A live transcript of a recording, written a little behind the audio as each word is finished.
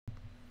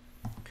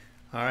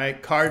All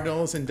right,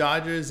 Cardinals and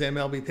Dodgers.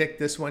 MLB picked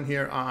this one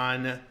here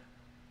on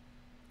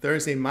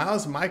Thursday.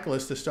 Miles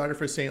Michaelis, the starter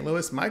for St.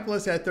 Louis.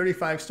 Michaelis had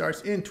 35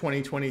 starts in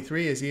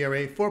 2023. His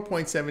ERA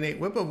 4.78,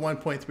 whip of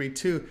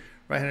 1.32.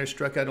 Right-hander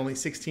struck out only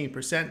 16%,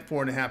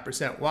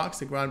 4.5% walks.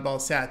 The ground ball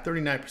sat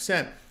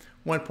 39%,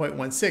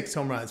 1.16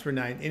 home runs for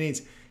 9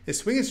 innings. His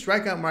swing and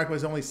strikeout mark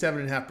was only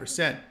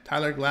 7.5%.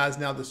 Tyler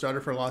Glasnow, the starter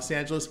for Los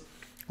Angeles.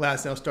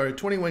 Glasnow started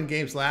 21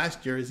 games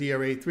last year. His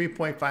ERA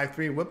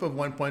 3.53, whip of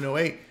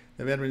 1.08.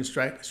 The veteran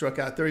struck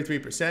out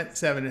 33%,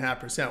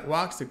 7.5%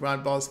 walks. The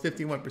ground ball is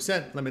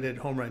 51%, limited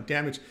home run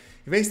damage.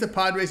 He faced the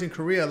Padres in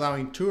Korea,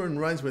 allowing 2 earned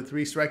runs with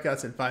 3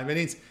 strikeouts in 5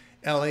 innings.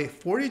 LA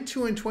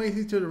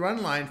 42-23 to the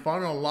run line,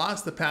 following a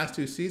loss the past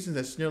 2 seasons.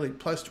 That's nearly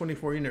plus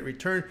 24 unit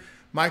return.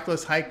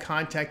 Michaelis' high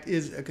contact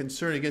is a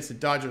concern against the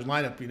Dodgers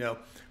lineup.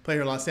 Play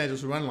here Los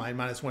Angeles run line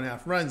minus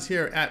 1.5 runs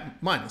here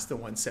at minus the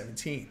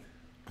 117.